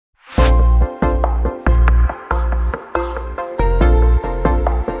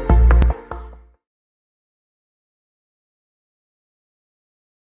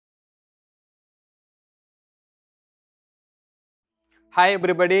Hi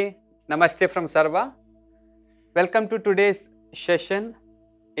everybody, Namaste from SARVA. Welcome to today's session.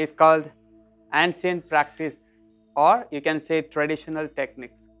 It's called Ancient Practice, or you can say traditional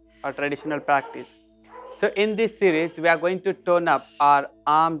techniques or traditional practice. So in this series, we are going to tone up our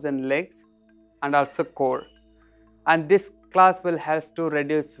arms and legs and also core. And this class will help to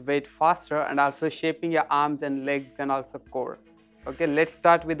reduce weight faster and also shaping your arms and legs and also core. Okay, let's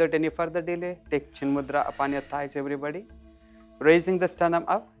start without any further delay. Take Chin Mudra upon your thighs, everybody. Raising the sternum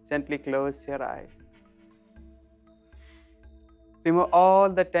up, gently close your eyes. Remove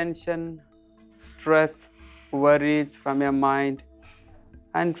all the tension, stress, worries from your mind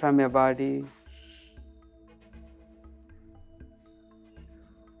and from your body.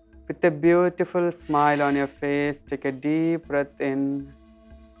 With a beautiful smile on your face, take a deep breath in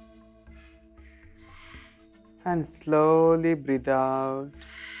and slowly breathe out.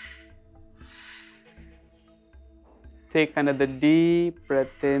 Take another deep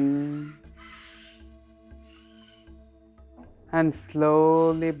breath in and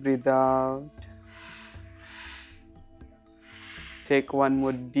slowly breathe out. Take one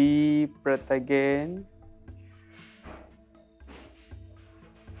more deep breath again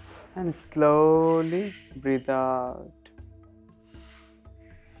and slowly breathe out.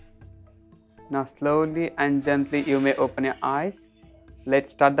 Now slowly and gently you may open your eyes.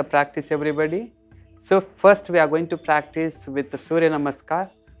 Let's start the practice, everybody. So first we are going to practice with the Surya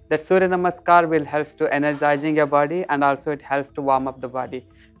Namaskar. That Surya Namaskar will help to energizing your body and also it helps to warm up the body.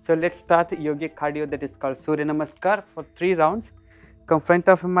 So let's start yogic cardio that is called Surya Namaskar for 3 rounds. Come front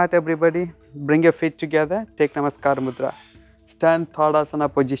of your mat, everybody. Bring your feet together. Take Namaskar Mudra. Stand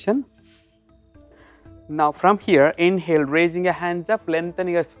Tadasana position. Now from here, inhale, raising your hands up, lengthen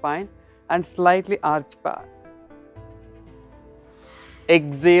your spine and slightly arch back.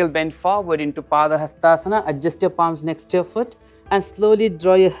 Exhale, bend forward into Padahastasana. Adjust your palms next to your foot and slowly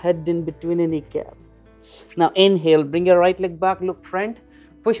draw your head in between your kneecap. Now inhale, bring your right leg back, look front,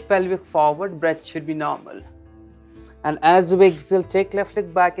 push pelvic forward, breath should be normal. And as we exhale, take left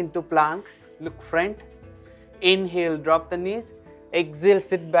leg back into plank, look front. Inhale, drop the knees. Exhale,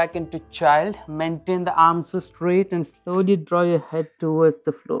 sit back into child. Maintain the arms so straight and slowly draw your head towards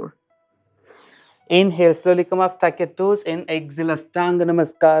the floor. Inhale, slowly come up, tuck your toes in. Exhale, Ashtanga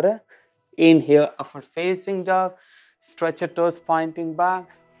Namaskara. Inhale, upward facing dog. Stretch your toes pointing back.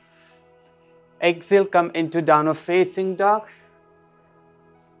 Exhale, come into downward facing dog.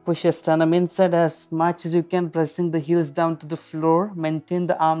 Push your sternum inside as much as you can, pressing the heels down to the floor. Maintain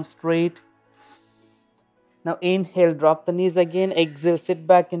the arms straight. Now inhale, drop the knees again. Exhale, sit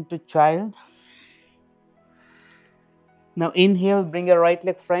back into child. Now inhale, bring your right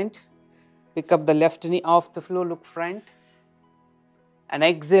leg front. Pick up the left knee off the floor, look front. And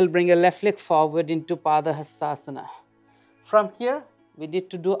exhale, bring your left leg forward into Padahastasana. From here, we need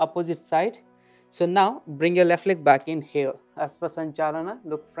to do opposite side. So now, bring your left leg back, inhale. Asva Sanchalana,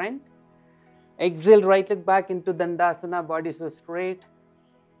 look front. Exhale, right leg back into Dandasana, body so straight.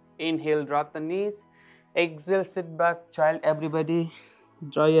 Inhale, drop the knees. Exhale, sit back, child, everybody.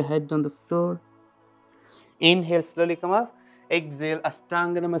 Draw your head on the floor. Inhale, slowly come up. Exhale,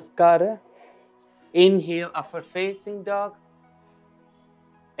 Ashtanga Namaskara. Inhale, upward facing dog.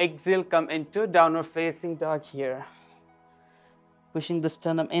 Exhale, come into downward facing dog here. Pushing the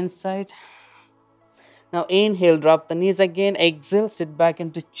sternum inside. Now inhale, drop the knees again. Exhale, sit back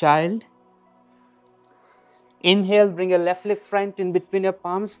into child. Inhale, bring your left leg front in between your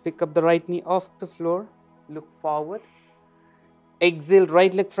palms. Pick up the right knee off the floor. Look forward. Exhale,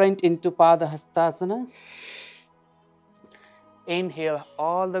 right leg front into Padahastasana. Inhale,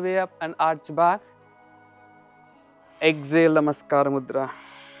 all the way up and arch back. Exhale, Namaskar Mudra.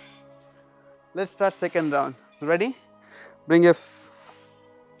 Let's start second round. Ready? Bring your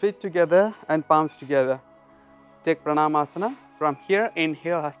feet together and palms together. Take Pranamasana. From here,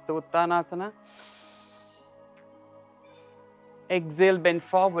 inhale, Hasta Uttanasana. Exhale, bend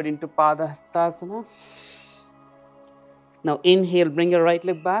forward into Padahastasana. Now inhale, bring your right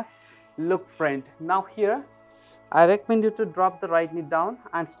leg back. Look front. Now here, I recommend you to drop the right knee down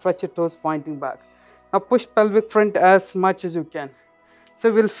and stretch your toes pointing back. Now push pelvic front as much as you can.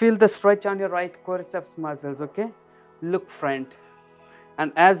 So we'll feel the stretch on your right quadriceps muscles, okay? Look front.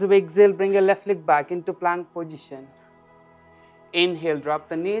 And as we exhale, bring your left leg back into plank position. Inhale, drop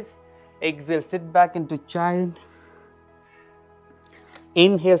the knees. Exhale, sit back into child.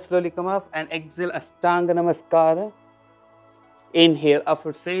 Inhale, slowly come up and exhale, Ashtanga Namaskara. Inhale,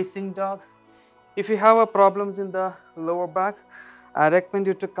 upward facing dog. If you have a problems in the lower back, I recommend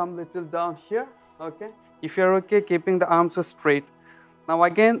you to come little down here, okay? If you're okay, keeping the arms so straight. Now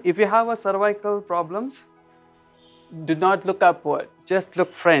again, if you have a cervical problems, Do not look upward, just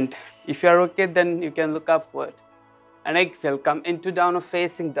look front. If you are okay, then you can look upward. And exhale, come into downward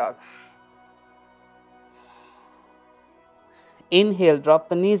facing dog. Inhale, drop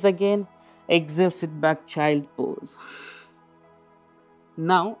the knees again. Exhale, sit back, child pose.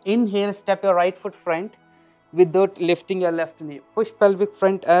 Now, inhale, step your right foot front without lifting your left knee. Push pelvic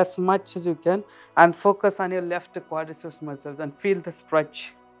front as much as you can and focus on your left quadriceps muscles and feel the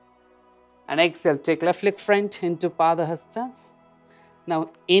stretch. And exhale, take left leg front into Padahasta.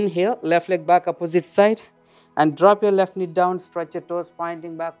 Now, inhale, left leg back opposite side and drop your left knee down, stretch your toes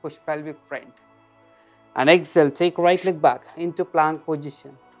pointing back, push pelvic front. And exhale, take right leg back into plank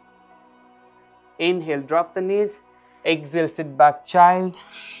position. Inhale, drop the knees. Exhale, sit back, child.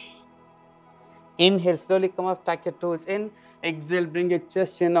 Inhale, slowly come up, tuck your toes in. Exhale, bring your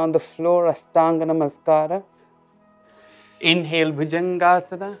chest in on the floor, Ashtanga Namaskara. Inhale,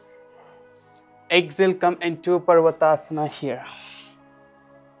 Bhujangasana. Exhale, come into Parvatasana here.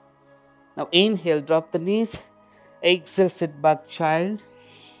 Now inhale, drop the knees. Exhale, sit back, child.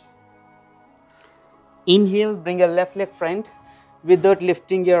 Inhale, bring your left leg front without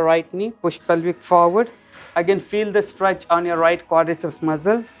lifting your right knee. Push pelvic forward. Again, feel the stretch on your right quadriceps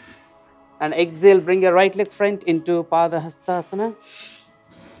muscle. And exhale, bring your right leg front into Padahastasana.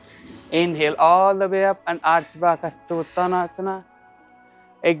 Inhale all the way up and arch back, Hasta Uttanasana.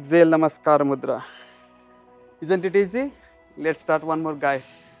 Exhale, Namaskara Mudra. Isn't it easy? Let's start one more,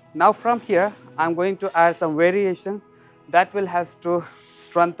 guys. Now from here, I'm going to add some variations that will help to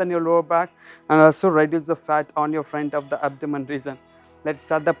strengthen your lower back and also reduce the fat on your front of the abdomen region. Let's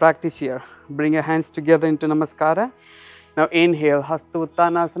start the practice here. Bring your hands together into Namaskara. Now inhale, Hasta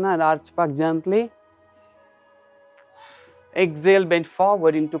Uttanasana and arch back gently. Exhale, bend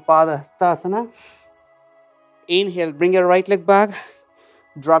forward into Padahastasana. Inhale, bring your right leg back.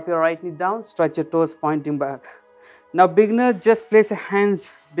 Drop your right knee down, stretch your toes pointing back. Now beginners, just place your hands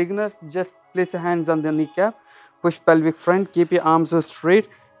on the kneecap. Push pelvic front, keep your arms straight,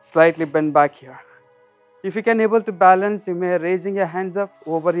 slightly bend back here. If you can able to balance, you may raising your hands up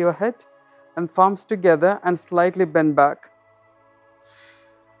over your head and palms together and slightly bend back.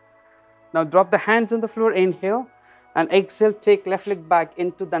 Now drop the hands on the floor, inhale and exhale, take left leg back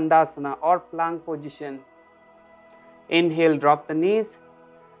into Dandasana or plank position. Inhale, drop the knees.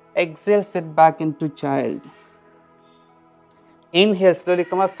 Exhale, sit back into child. Inhale, slowly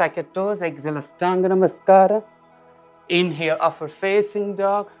come up, tuck your toes. Exhale, Ashtanga Namaskara. Inhale, upward facing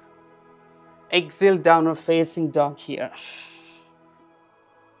dog. Exhale, downward facing dog here.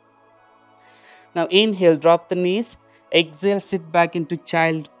 Now inhale, drop the knees. Exhale, sit back into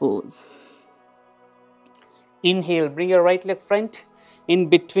child pose. Inhale, bring your right leg front. In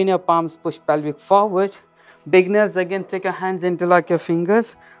between your palms, push pelvic forward. Beginners, again, take your hands interlock your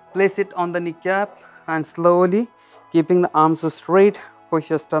fingers. Place it on the kneecap and slowly, keeping the arms straight, push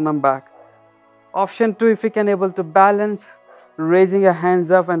your sternum back. Option 2, if you can able to balance, raising your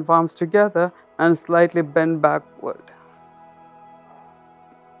hands up and palms together and slightly bend backward.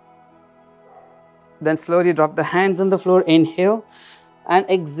 Then slowly drop the hands on the floor, inhale and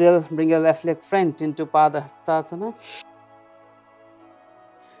exhale, bring your left leg front into Padahastasana.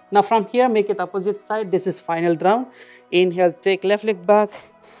 Now from here, make it opposite side. This is final round. Inhale, take left leg back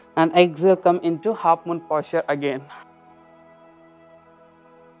and exhale, come into half moon posture again.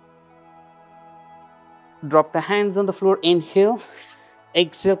 Drop the hands on the floor, inhale,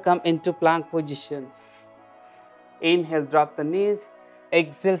 exhale, come into plank position. Inhale, drop the knees,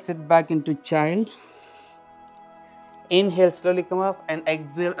 exhale, sit back into child. Inhale, slowly come up and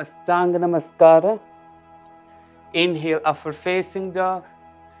exhale, Ashtanga Namaskara. Inhale, upward facing dog.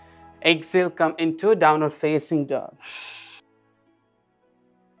 Exhale, come into downward facing dog.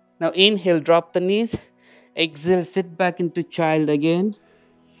 Now inhale, drop the knees. Exhale, sit back into child again.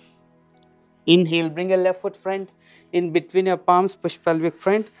 Inhale, bring your left foot front. In between your palms, push pelvic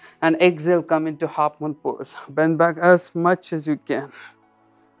front. And exhale, come into half moon pose. Bend back as much as you can.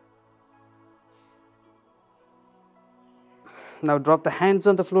 Now drop the hands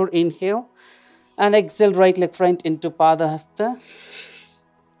on the floor, inhale. And exhale, right leg front into Padahasta.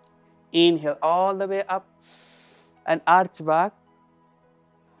 Inhale all the way up and arch back.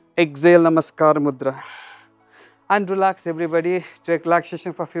 Exhale, Namaskar Mudra. And relax, everybody. Take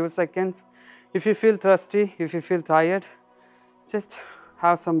relaxation for a few seconds. If you feel thirsty, if you feel tired, just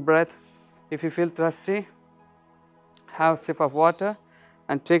have some breath. If you feel thirsty, have a sip of water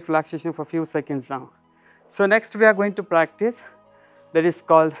and take relaxation for a few seconds now. So next we are going to practice that is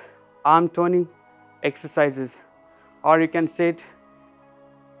called arm toning exercises, or you can say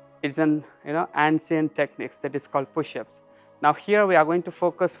it's an ancient techniques that is called push-ups. Now here we are going to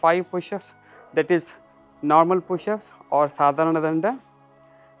focus 5 push-ups, that is normal push-ups or Sadharana Danda,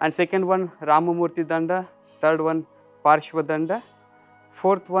 and second one Ramamurti Danda, third one Parshva Danda,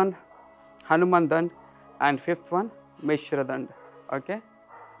 fourth one Hanuman Danda, and fifth one Meshwara Danda. Okay,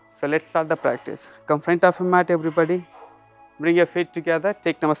 so let's start the practice. Come front of a mat, everybody. Bring your feet together,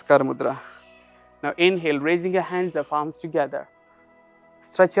 take Namaskar Mudra. Now inhale, raising your hands, the palms together.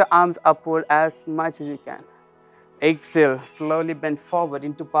 Stretch your arms upward as much as you can. Exhale, slowly bend forward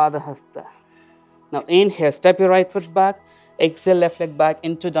into Padahasta. Now inhale, step your right foot back. Exhale, left leg back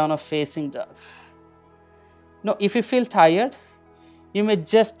into downward facing dog. Now if you feel tired, you may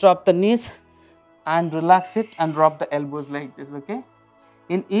just drop the knees and relax it and drop the elbows like this, okay?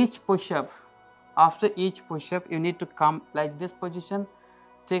 In each push-up, after each push-up, you need to come like this position,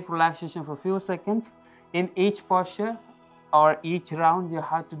 take relaxation for a few seconds. In each posture or each round, you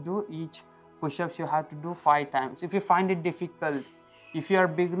have to do each push-ups, you have to do 5 times. If you find it difficult, if you are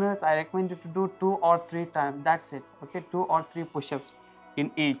beginners, I recommend you to do 2 or 3 times. That's it, okay? 2 or 3 push-ups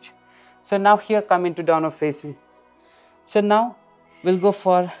in each. So now here come into downward facing. So now we'll go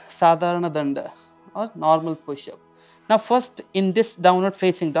for Sadharana Danda or normal push-up. Now first in this downward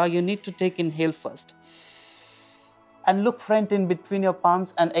facing dog, you need to take inhale first. And look front in between your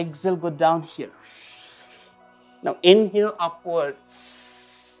palms and exhale, go down here. Now inhale upward.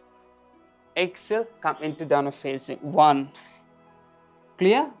 Exhale, come into downward facing. 1.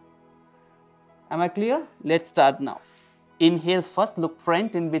 Clear? Am I clear? Let's start now. Inhale first, look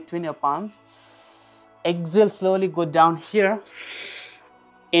front in between your palms. Exhale, slowly go down here.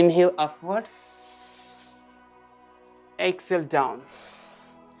 Inhale upward. Exhale down.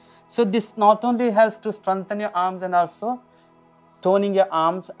 So this not only helps to strengthen your arms and also toning your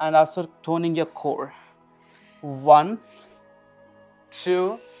arms and also toning your core. 1,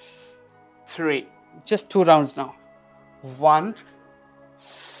 2, 3. Just 2 rounds now. 1,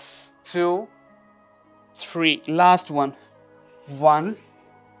 2, 3. Last one. 1,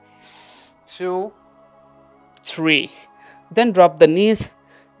 2, 3. Then drop the knees,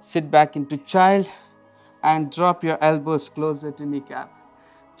 sit back into child and drop your elbows closer to kneecap.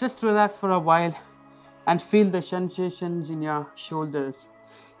 Just relax for a while and feel the sensations in your shoulders.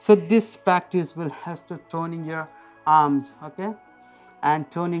 So this practice will help to toning your arms, okay, and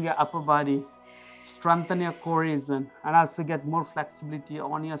toning your upper body, strengthen your core region and also get more flexibility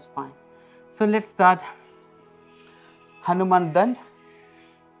on your spine. So let's start Hanuman Dand.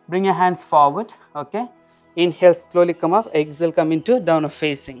 Bring your hands forward, okay. Inhale, slowly come up. Exhale, come into downward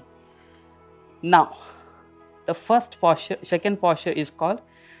facing. Now, the first posture, second posture is called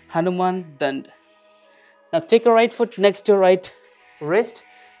Hanuman Dand. Now, take your right foot next to your right wrist.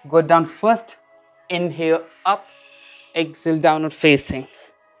 Go down first. Inhale, up. Exhale, downward facing.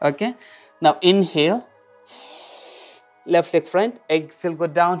 Okay. Now, inhale. Left leg front. Exhale, go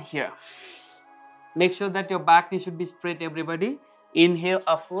down here. Make sure that your back knee should be straight, everybody. Inhale,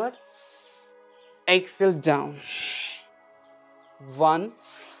 upward. Exhale, down. 1,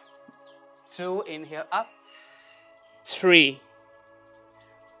 2, inhale, up. 3.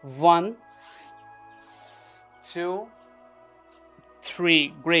 1, 2,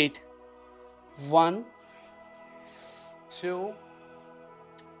 3. Great. 1, 2,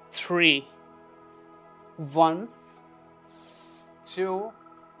 3. 1, 2,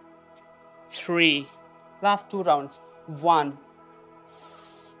 3. Last 2 rounds. 1,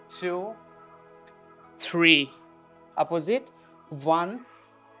 2, 3. Opposite. 1,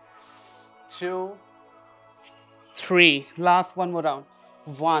 2, 3. Last one more round.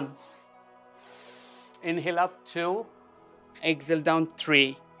 1. Inhale up. 2. Exhale down.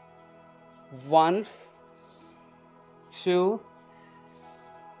 3. 1, 2,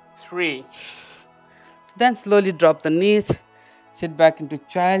 3. Then slowly drop the knees. Sit back into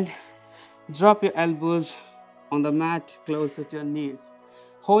child. Drop your elbows on the mat closer to your knees.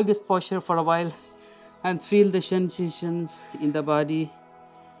 Hold this posture for a while and feel the sensations in the body.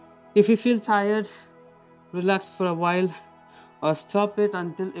 If you feel tired, relax for a while or stop it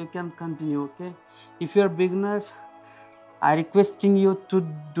until you can continue, okay? If you are beginners, I requesting you to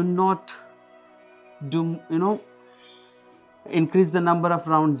do not increase the number of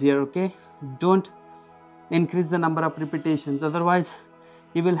rounds here, okay? Don't increase the number of repetitions, otherwise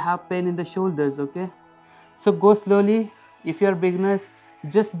you will have pain in the shoulders, okay? So go slowly. If you are beginners,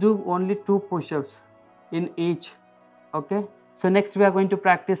 just do only 2 push-ups in each, okay? So next we are going to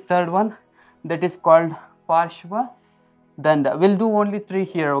practice third one, that is called Parshva Danda. We'll do only 3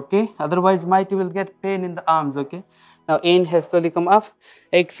 here, okay? Otherwise you will get pain in the arms, okay? Now inhale, slowly come up.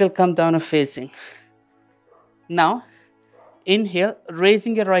 Exhale, come down and facing. Now inhale,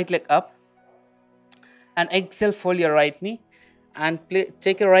 raising your right leg up, and exhale, fold your right knee and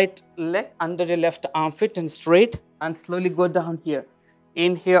take your right leg under your left armpit and straight, and slowly go down here.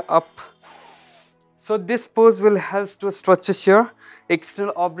 Inhale up. So this pose will help to stretch your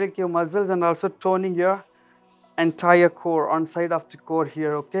external oblique muscles and also toning your entire core, on side of the core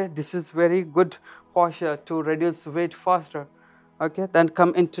here. Okay, this is very good posture to reduce weight faster. Okay, then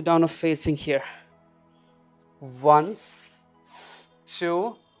come into downward facing here. 1,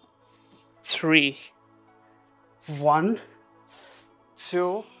 2, 3. 1,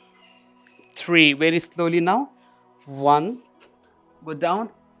 2, 3. Very slowly now. 1, go down.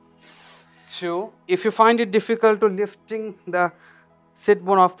 2. If you find it difficult to lifting the sit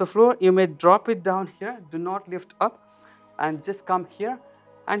bone off the floor, you may drop it down here. Do not lift up, and just come here.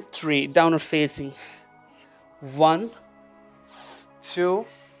 And 3, downward facing. 1, 2,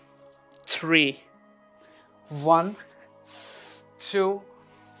 3. 1, 2,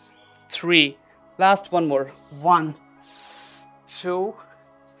 3. Last one more. 1, 2,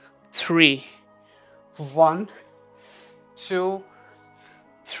 3. 1, 2,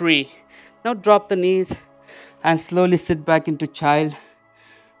 3. Now drop the knees and slowly sit back into child.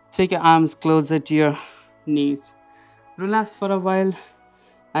 Take your arms closer to your knees. Relax for a while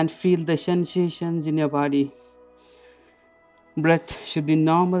and feel the sensations in your body. Breath should be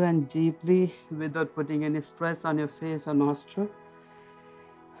normal and deeply without putting any stress on your face or nostril.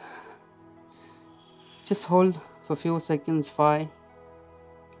 Just hold for a few seconds. 5,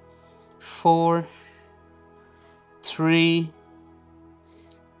 4, 3,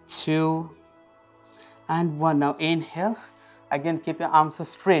 2, and 1. Now inhale. Again, keep your arms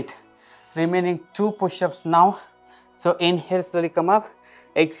straight. Remaining 2 push-ups now. So inhale, slowly come up.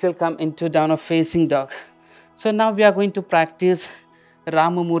 Exhale, come into downward facing dog. So now we are going to practice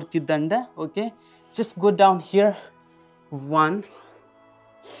Ramamurti Danda. Okay, just go down here. 1,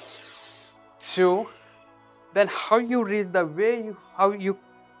 2. Then how you reach the way how you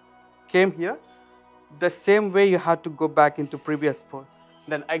came here, the same way you have to go back into previous pose.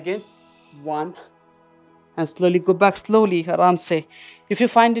 Then again 1, and slowly go back slowly. Aram se. If you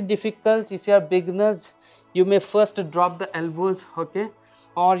find it difficult, if you are beginners, you may first drop the elbows, okay,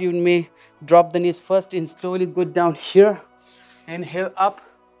 or you may drop the knees first and slowly go down here. Inhale up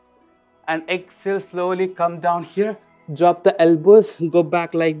and exhale, slowly come down here. Drop the elbows, go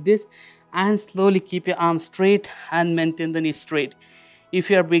back like this, and slowly keep your arms straight and maintain the knees straight. If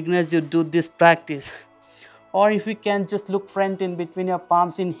you are beginners, you do this practice. Or if you can, just look front in between your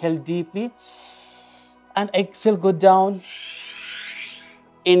palms. Inhale deeply and exhale, go down.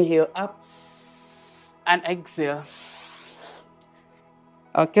 Inhale up and exhale.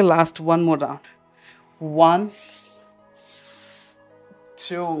 Okay, last one more round. 1,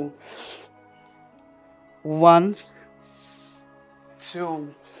 2, 1,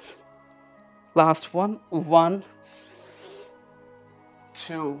 2. Last one. 1,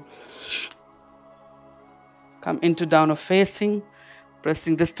 2. Come into downward facing,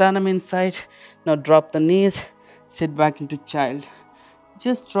 pressing the sternum inside. Now drop the knees, sit back into child.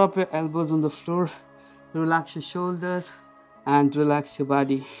 Just drop your elbows on the floor, relax your shoulders and relax your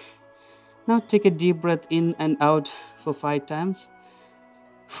body. Now take a deep breath in and out for 5 times.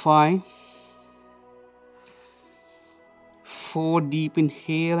 5, 4, deep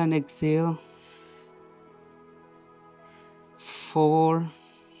inhale and exhale. 4,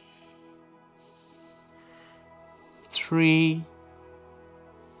 3,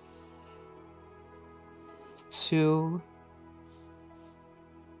 2,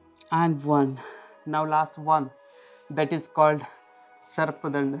 and 1. Now last one, that is called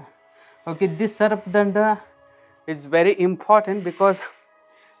Sarpadanda. Okay, this Sarpadanda is very important because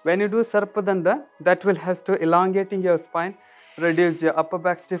when you do Sarpadanda, that will help to elongating your spine, reduce your upper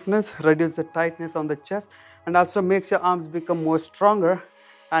back stiffness, reduce the tightness on the chest, and also makes your arms become more stronger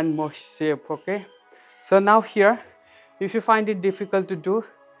and more shape. Okay, so now here, if you find it difficult to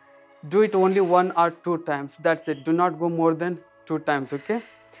do it only 1 or 2 times. That's it. Do not go more than 2 times. Okay,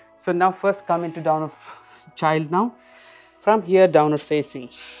 so now first come into downward child. Now from here, downward facing.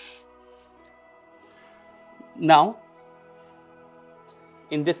 Now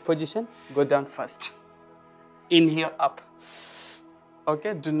in this position, go down first. Inhale up.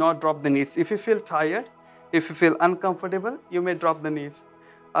 Okay, do not drop the knees. If you feel tired, if you feel uncomfortable, you may drop the knees.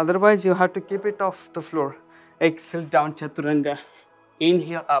 Otherwise, you have to keep it off the floor. Exhale down, Chaturanga.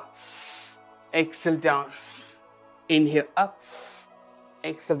 Inhale up. Exhale down. Inhale up.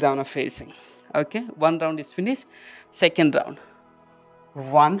 Exhale down or facing. Okay, 1 round is finished. Second round.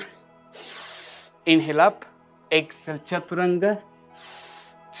 1. Inhale up. Exhale, Chaturanga.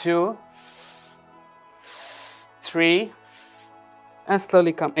 2, 3, and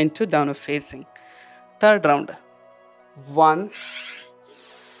slowly come into downward facing. Third round. 1,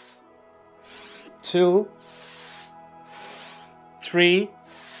 2, 3,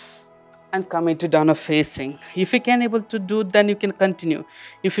 and come into downward facing. If you can able to do, then you can continue.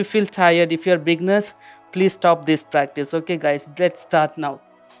 If you feel tired, if you are beginners, please stop this practice. Okay guys, let's start now.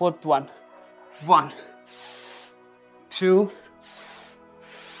 Fourth one. 1, 2,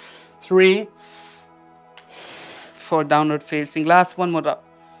 3, 4, downward facing. Last one more up.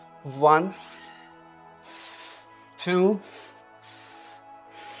 1, 2,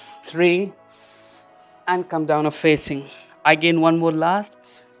 3, and come downward facing. Again, one more last.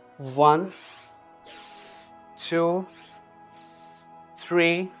 1, 2,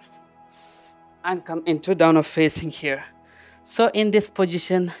 3, and come into downward facing here. So in this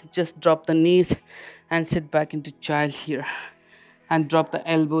position, just drop the knees and sit back into child here and drop the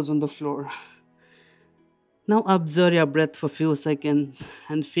elbows on the floor. Now observe your breath for few seconds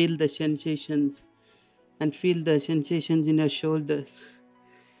and feel the sensations in your shoulders.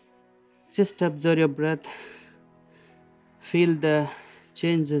 Just observe your breath, feel the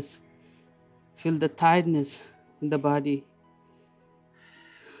changes, feel the tiredness in the body.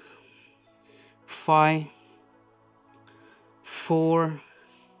 5, 4,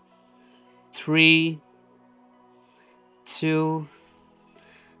 3, 2,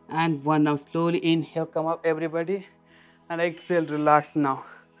 and 1. Now slowly inhale, come up everybody, and exhale, relax now.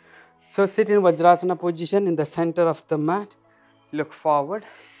 So sit in Vajrasana position in the center of the mat, look forward.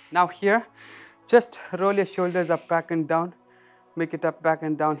 Now here, just roll your shoulders up, back and down, make it up, back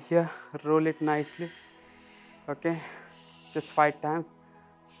and down here, roll it nicely, okay, just 5 times,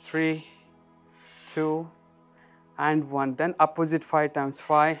 3, 2, and 1. Then opposite 5 times,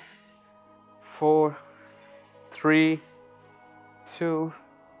 5, 4, 3, 2,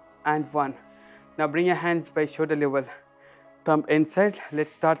 and 1. Now bring your hands by shoulder level, thumb inside.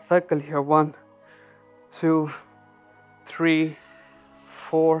 Let's start circle here. 1, 2, 3,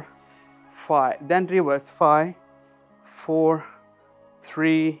 4, 5. Then reverse. 5, 4,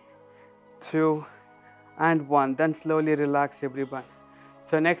 3, 2, and 1. Then slowly relax everyone.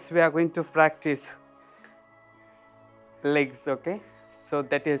 So next we are going to practice legs, okay? So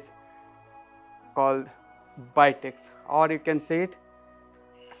that is called biceps, or you can say it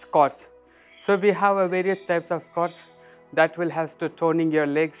squats. So we have a various types of squats that will help to toning your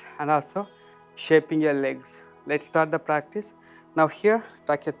legs and also shaping your legs. Let's start the practice. Now here,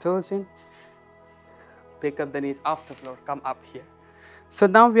 tuck your toes in, pick up the knees off the floor, come up here. So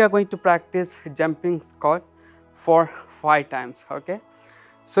now we are going to practice jumping squat for 5 times, okay?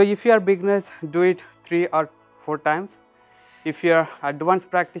 So if you are beginners, do it 3 or 4 times. If you are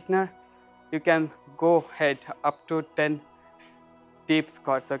advanced practitioner, you can go ahead up to 10 deep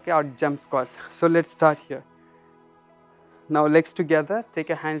squats, okay, or jump squats. So let's start here. Now legs together, take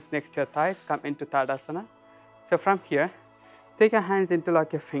your hands next to your thighs, come into Tadasana. So from here, take your hands into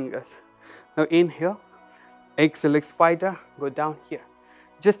like your fingers. Now inhale, exhale, leg spider, go down here.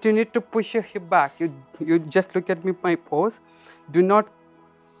 Just you need to push your hip back. You just look at me, my pose. Do not,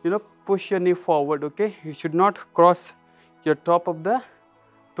 push your knee forward, okay? You should not cross your top of the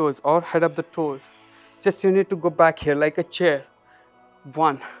toes or head of the toes. Just you need to go back here like a chair.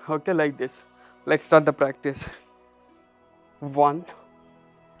 1, okay, like this. Let's start the practice. 1,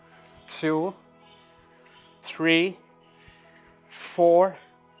 2, 3, 4,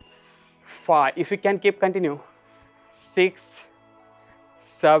 5. If you can keep continue. 6,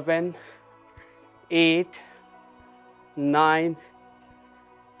 7, 8, 9,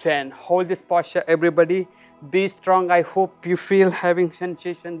 10. Hold this posture, everybody. Be strong. I hope you feel having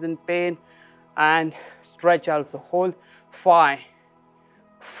sensations in pain, and stretch also. Hold. 5,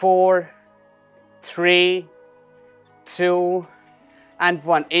 4, 3, 2, and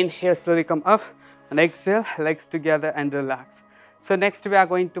 1. Inhale, slowly come up, and exhale, legs together and relax. So next we are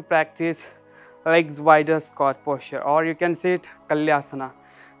going to practice legs wider squat posture, or you can say it Kalyasana.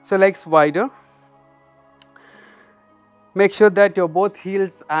 So legs wider. Make sure that your both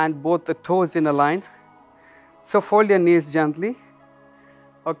heels and both the toes in a line. So fold your knees gently,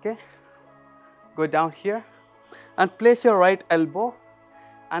 okay. Go down here and place your right elbow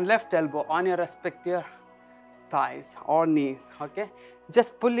and left elbow on your respective thighs or knees, okay.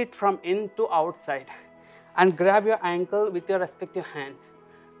 Just pull it from in to outside and grab your ankle with your respective hands.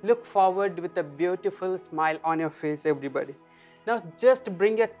 Look forward with a beautiful smile on your face, everybody. Now just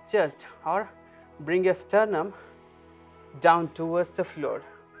bring your chest or bring your sternum down towards the floor.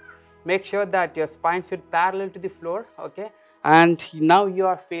 Make sure that your spine should parallel to the floor, okay. And now you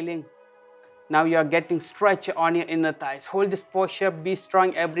are feeling, now you are getting stretch on your inner thighs. Hold this posture, be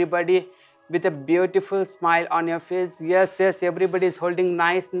strong everybody, with a beautiful smile on your face. Yes, everybody is holding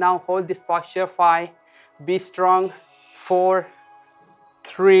nice. Now hold this posture. 5, be strong. 4,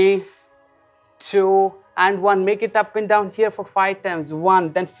 3, 2, and 1. Make it up and down here for 5 times.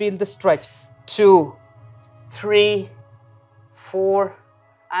 1, then feel the stretch. 2, 3, 4,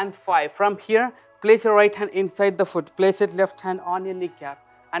 and 5. From here, place your right hand inside the foot. Place it left hand on your kneecap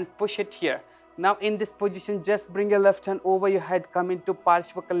and push it here. Now in this position, just bring your left hand over your head. Come into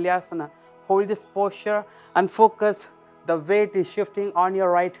Parshva Kalyasana. Hold this posture and focus. The weight is shifting on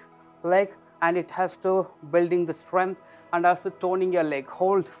your right leg and it has to building the strength and also toning your leg.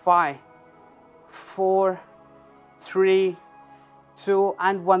 Hold 5, 4, 3, 2,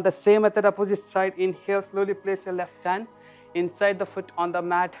 and 1. The same method, opposite side. Inhale, slowly place your left hand inside the foot on the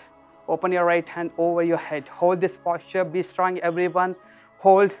mat. Open your right hand over your head. Hold this posture. Be strong, everyone.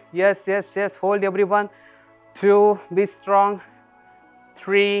 Hold. Yes, yes, yes. Hold, everyone. 2, be strong.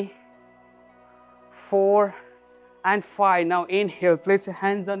 3, 4, and 5. Now inhale. Place your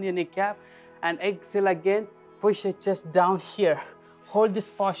hands on your kneecap and exhale again. Push your chest down here. Hold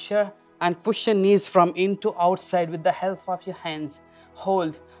this posture and push your knees from in to outside with the help of your hands.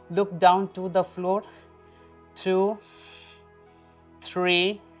 Hold. Look down to the floor. 2,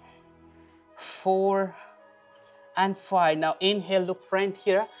 3, 4, and 5. Now inhale, look front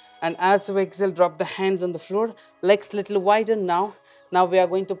here, and as you exhale, drop the hands on the floor. Legs little wider now. Now we are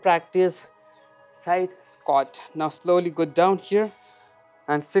going to practice side squat. Now slowly go down here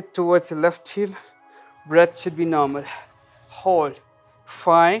and sit towards the left heel. Breath should be normal. Hold.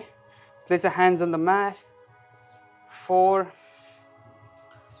 5. Place your hands on the mat. 4,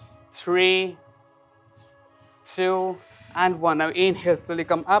 3, 2, and 1. Now inhale, slowly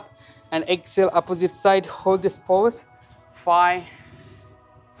come up and exhale, opposite side. Hold this pose. 5,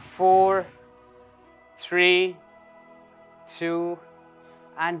 4, 3, 2,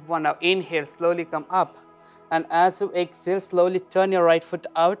 and 1. Now inhale, slowly come up, and as you exhale, slowly turn your right foot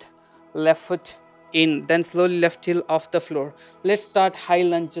out, left foot in, then slowly left heel off the floor. Let's start high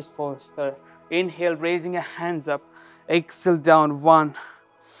lunges posture. Inhale, raising your hands up. Exhale, down. 1,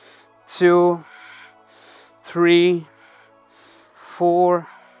 2, 3, 4,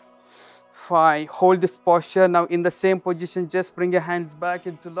 5. Hold this posture. Now in the same position, just bring your hands back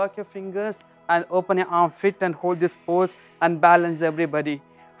into lock your fingers and open your arm fit and hold this pose and balance, everybody.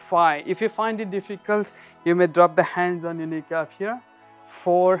 5. If you find it difficult, you may drop the hands on your kneecap here.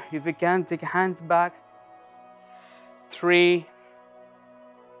 4. If you can, take your hands back. 3,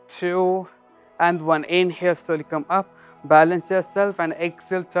 2, and 1. Inhale, slowly come up. Balance yourself and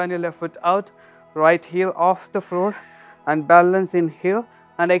exhale, turn your left foot out. Right heel off the floor and balance. Inhale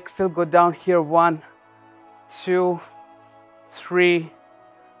and exhale, go down here. 1, 2, 3,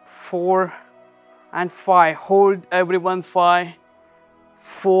 4, and 5. Hold, everyone. 5,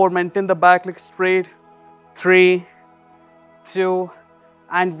 4. Maintain the back leg straight. 3, 2,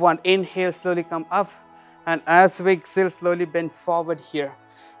 and 1. Inhale, slowly come up, and as we exhale, slowly bend forward here.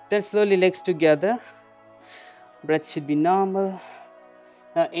 Then slowly legs together. Breath should be normal.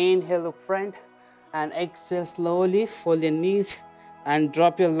 Now inhale, look front, and exhale, slowly fold your knees and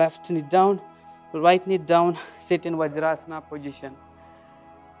drop your left knee down, right knee down. Sit in Vajrasana position.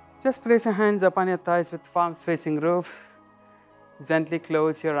 Just place your hands upon your thighs with palms facing roof. Gently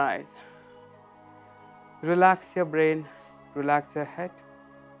close your eyes. Relax your brain, relax your head,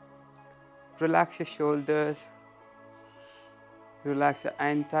 relax your shoulders, relax your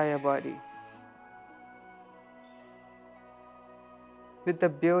entire body. With a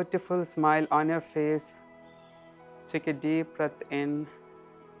beautiful smile on your face, take a deep breath in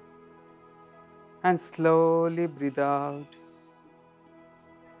and slowly breathe out.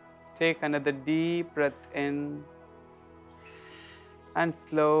 Take another deep breath in and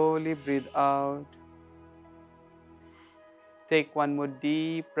slowly breathe out. Take one more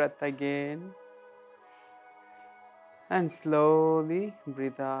deep breath again and slowly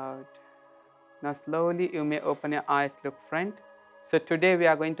breathe out. Now slowly you may open your eyes, look front. So today we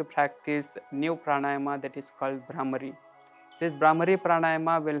are going to practice new pranayama that is called Brahmari. This Brahmari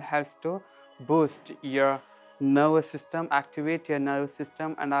pranayama will help to boost your nervous system, activate your nervous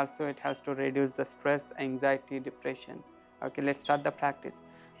system, and also it helps to reduce the stress, anxiety, depression. Okay, let's start the practice.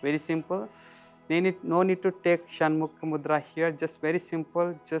 Very simple. No need to take Shanmukha Mudra here. Just very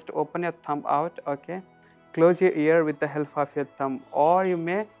simple. Just open your thumb out. Okay. Close your ear with the help of your thumb, or you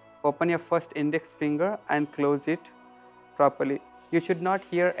may open your first index finger and close it properly. You should not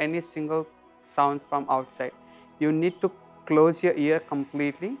hear any single sound from outside. You need to close your ear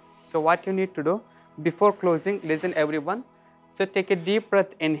completely. So what you need to do before closing, listen everyone. So take a deep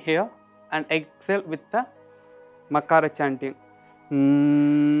breath in here and exhale with the Makara chanting.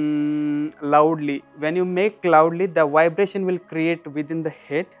 Loudly. When you make loudly, the vibration will create within the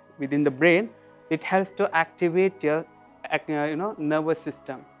head, within the brain. It helps to activate your nervous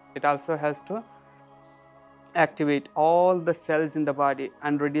system. It also helps to activate all the cells in the body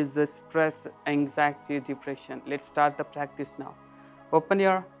and reduce the stress, anxiety, depression. Let's start the practice now. Open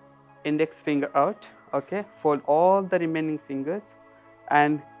your index finger out, okay? Fold all the remaining fingers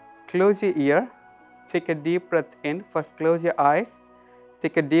and close your ear. Take a deep breath in. First close your eyes.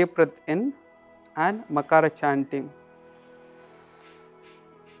 Take a deep breath in and Makara chanting.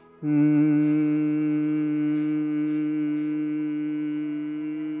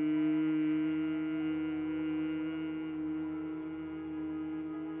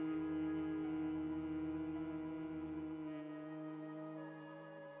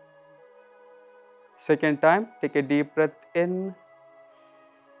 Second time, take a deep breath in.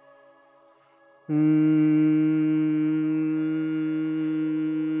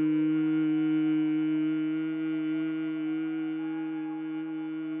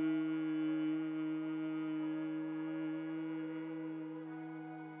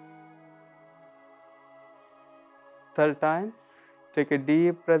 Third time, take a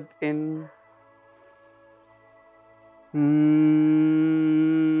deep breath in.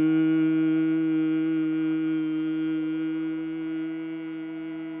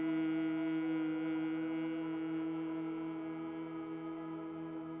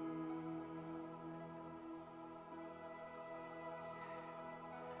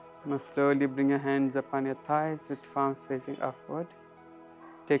 Now slowly bring your hands upon your thighs with palms facing upward.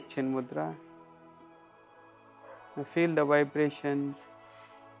 Take Chin Mudra. Now feel the vibrations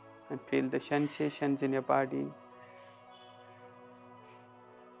and feel the sensations in your body.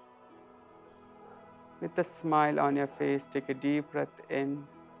 With a smile on your face, take a deep breath in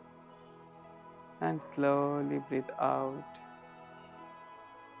and slowly breathe out.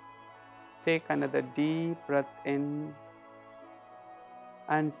 Take another deep breath in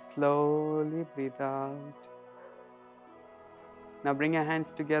and slowly breathe out. Now bring your hands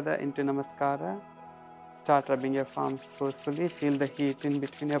together into Namaskara. Start rubbing your palms forcefully. Feel the heat in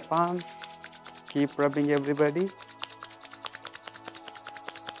between your palms. Keep rubbing everybody.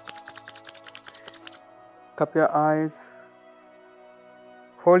 Cup your eyes.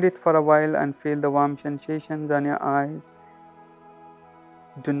 Hold it for a while and feel the warm sensations on your eyes.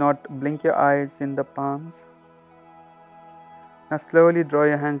 Do not blink your eyes in the palms. Now slowly draw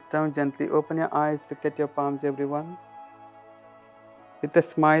your hands down. Gently open your eyes. Look at your palms, everyone. With a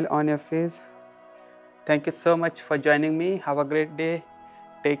smile on your face. Thank you so much for joining me. Have a great day.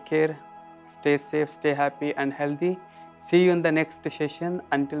 Take care. Stay safe, stay happy and healthy. See you in the next session.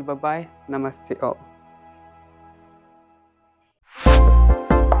 Until bye-bye. Namaste all.